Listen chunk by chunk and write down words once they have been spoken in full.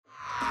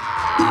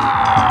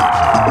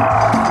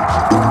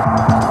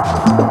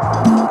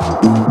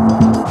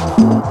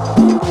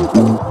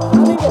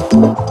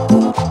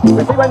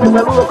Reciban el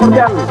saludo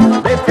cordial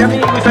de este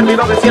amigo y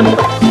servidor de siempre,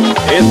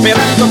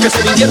 esperando que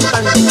se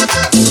diviertan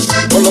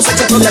con los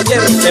éxitos de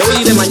ayer, de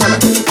hoy y de mañana.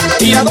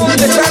 ¿Y a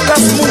dónde están las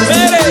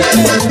mujeres?